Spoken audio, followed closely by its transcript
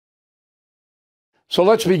So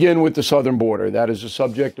let's begin with the southern border. That is the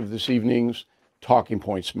subject of this evening's Talking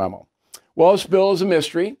Points memo. Well, this bill is a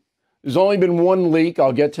mystery. There's only been one leak.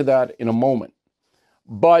 I'll get to that in a moment.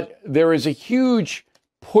 But there is a huge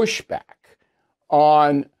pushback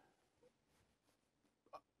on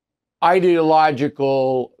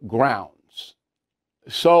ideological grounds.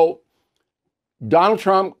 So Donald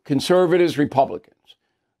Trump, conservatives, Republicans,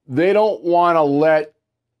 they don't want to let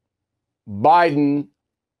Biden,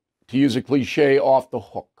 to use a cliche, off the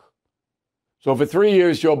hook. So for 3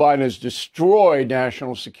 years, Joe Biden has destroyed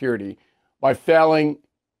national security by failing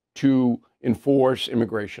to enforce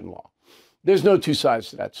immigration law. There's no two sides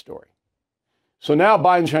to that story. So now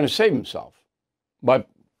Biden's trying to save himself by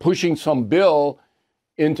pushing some bill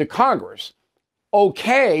into Congress.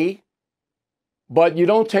 Okay, but you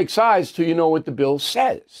don't take sides till you know what the bill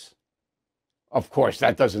says. Of course,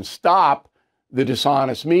 that doesn't stop the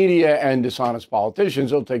dishonest media and dishonest politicians.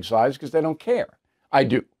 They'll take sides because they don't care. I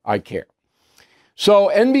do. I care. So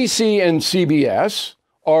NBC and CBS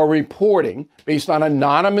are reporting, based on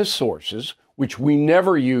anonymous sources, which we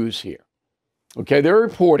never use here. Okay, they're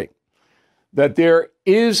reporting that there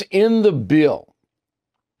is in the bill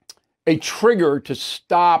a trigger to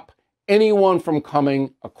stop anyone from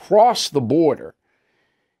coming across the border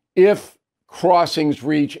if crossings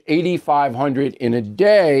reach 8,500 in a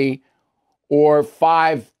day or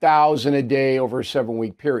 5,000 a day over a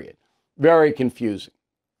 7-week period. Very confusing.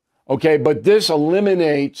 Okay, but this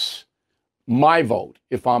eliminates my vote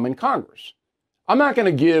if I'm in Congress. I'm not going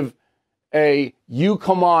to give a you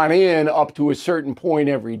come on in up to a certain point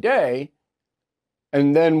every day,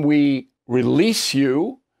 and then we release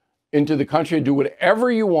you into the country to do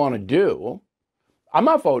whatever you want to do. I'm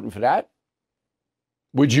not voting for that.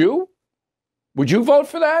 Would you? Would you vote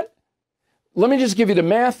for that? Let me just give you the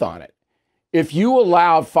math on it. If you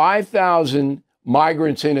allowed 5,000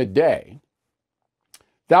 migrants in a day,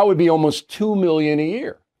 that would be almost 2 million a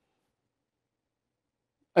year.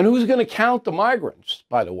 And who's going to count the migrants,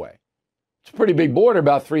 by the way? It's a pretty big border,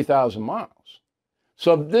 about 3,000 miles.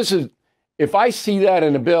 So this is, if I see that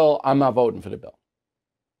in a bill, I'm not voting for the bill.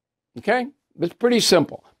 Okay? It's pretty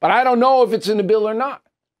simple. But I don't know if it's in the bill or not.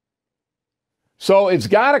 So it's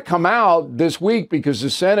got to come out this week because the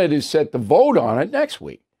Senate is set to vote on it next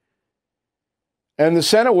week. And the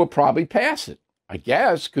Senate will probably pass it, I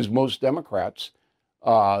guess, because most Democrats,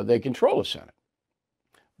 they control the Senate.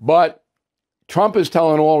 But Trump is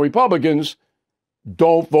telling all Republicans,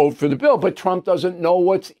 don't vote for the bill. But Trump doesn't know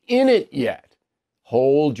what's in it yet.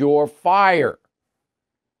 Hold your fire.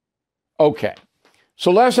 Okay.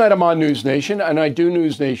 So last night I'm on News Nation, and I do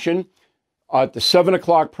News Nation at the 7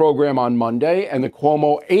 o'clock program on Monday and the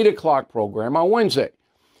Cuomo 8 o'clock program on Wednesday.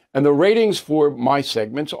 And the ratings for my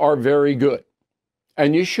segments are very good.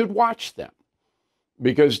 And you should watch them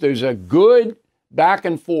because there's a good back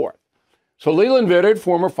and forth. So Leland Vittert,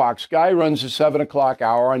 former Fox guy, runs the 7 o'clock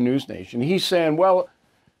hour on News Nation. He's saying, well,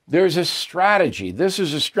 there's a strategy. This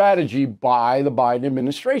is a strategy by the Biden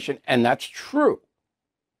administration. And that's true.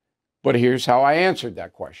 But here's how I answered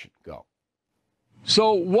that question. Go.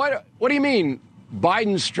 So what do you mean,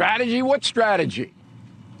 Biden's strategy? What strategy?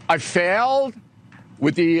 I failed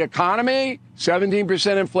with the economy,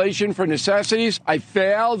 17% inflation for necessities. I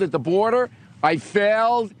failed at the border. I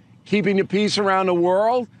failed keeping the peace around the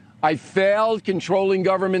world. I failed controlling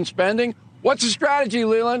government spending. What's the strategy,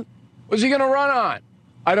 Leland? What's he going to run on?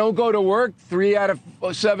 I don't go to work 3 out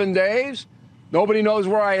of 7 days. Nobody knows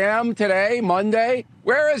where I am today, Monday.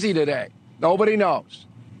 Where is he today? Nobody knows.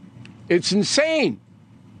 It's insane.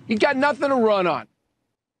 He got nothing to run on.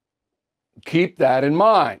 Keep that in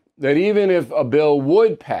mind, that even if a bill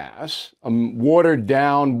would pass, a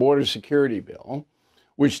watered-down border security bill,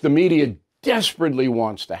 which the media desperately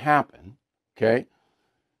wants to happen, okay,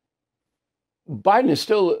 Biden is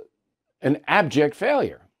still an abject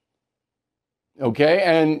failure, okay?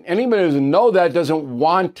 And anybody who doesn't know that doesn't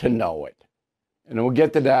want to know it. And we'll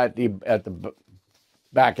get to that at the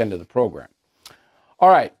back end of the program. All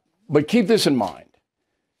right, but keep this in mind.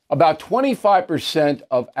 About 25%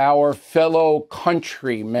 of our fellow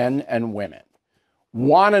countrymen and women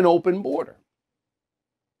want an open border.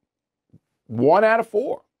 1 out of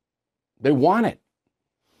 4. They want it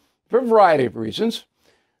for a variety of reasons.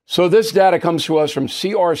 So this data comes to us from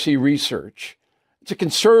CRC Research. It's a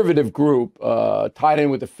conservative group tied in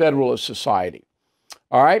with the Federalist Society.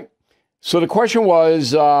 All right. So the question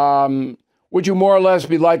was, would you more or less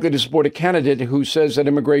be likely to support a candidate who says that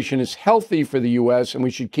immigration is healthy for the U.S. and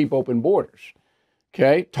we should keep open borders?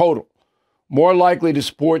 Okay, total. More likely to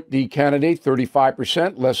support the candidate,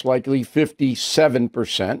 35%, less likely,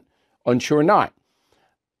 57%, unsure 9%.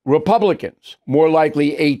 Republicans, more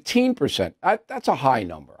likely 18%. That's a high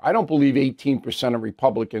number. I don't believe 18% of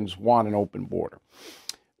Republicans want an open border.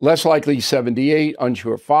 Less likely 78,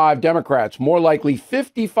 unsure 5. Democrats, more likely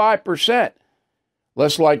 55%.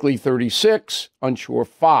 Less likely 36, unsure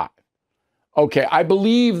 5. Okay, I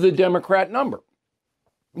believe the Democrat number.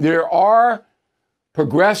 There are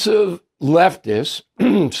progressive leftists,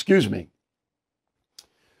 excuse me,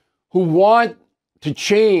 who want to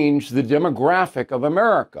change the demographic of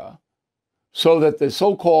America so that the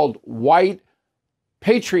so-called white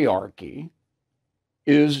patriarchy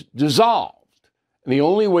is dissolved. And the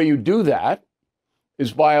only way you do that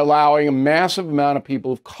is by allowing a massive amount of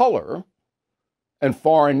people of color and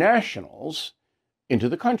foreign nationals into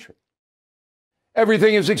the country.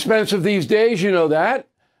 Everything is expensive these days, you know that.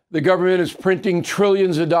 The government is printing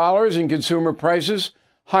trillions of dollars and consumer prices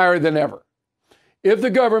higher than ever. If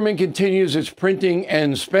the government continues its printing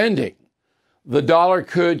and spending, the dollar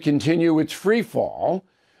could continue its free fall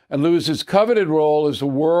and lose its coveted role as the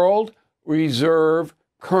world reserve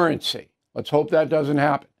currency. Let's hope that doesn't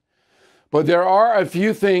happen. But there are a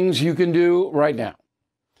few things you can do right now.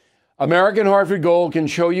 American Hartford Gold can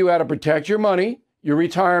show you how to protect your money, your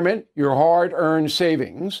retirement, your hard-earned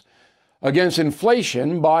savings against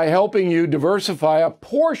inflation by helping you diversify a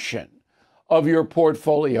portion of your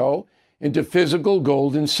portfolio into physical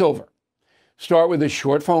gold and silver. Start with a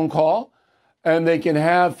short phone call, and they can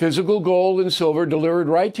have physical gold and silver delivered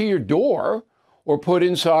right to your door or put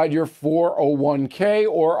inside your 401k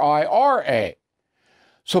or IRA.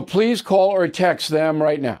 So please call or text them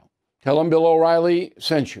right now. Tell them Bill O'Reilly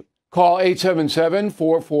sent you. Call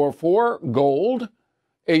 877-444-GOLD,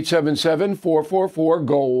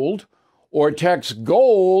 877-444-GOLD, or text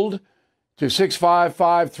GOLD to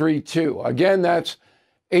 65532. Again, that's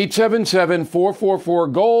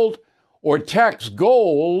 877-444-GOLD, or text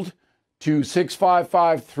GOLD to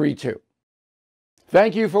 65532.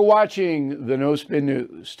 Thank you for watching the No Spin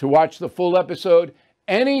News. To watch the full episode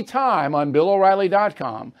anytime on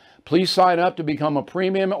BillO'Reilly.com, please sign up to become a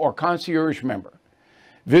premium or concierge member.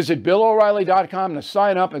 Visit BillO'Reilly.com to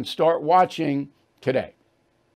sign up and start watching today.